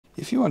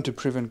If you want to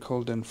prevent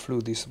cold and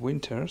flu this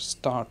winter,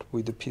 start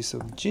with a piece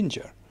of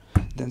ginger.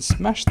 Then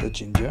smash the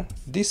ginger.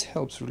 This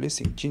helps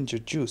releasing ginger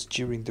juice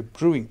during the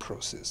brewing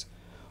process.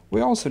 We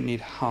also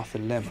need half a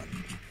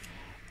lemon.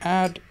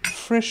 Add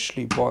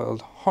freshly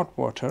boiled hot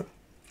water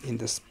in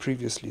this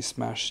previously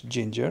smashed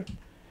ginger.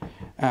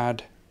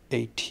 Add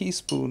a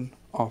teaspoon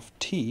of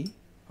tea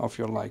of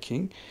your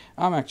liking.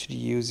 I'm actually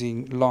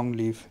using long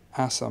leaf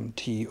Assam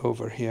tea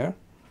over here.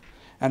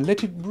 And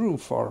let it brew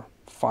for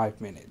 5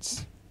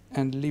 minutes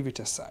and leave it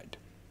aside.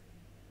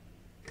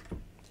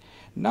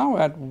 Now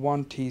add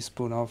 1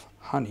 teaspoon of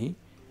honey,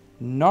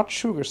 not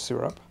sugar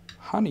syrup,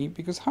 honey,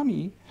 because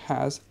honey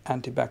has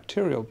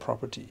antibacterial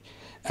property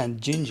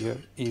and ginger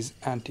is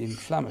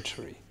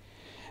anti-inflammatory.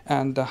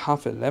 And the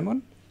half a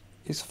lemon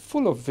is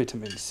full of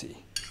vitamin C.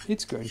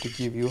 It's going to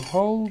give you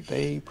whole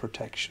day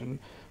protection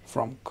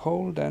from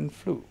cold and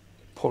flu.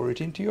 Pour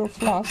it into your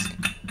flask,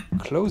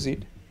 close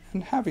it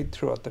and have it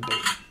throughout the day.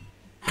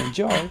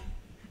 Enjoy!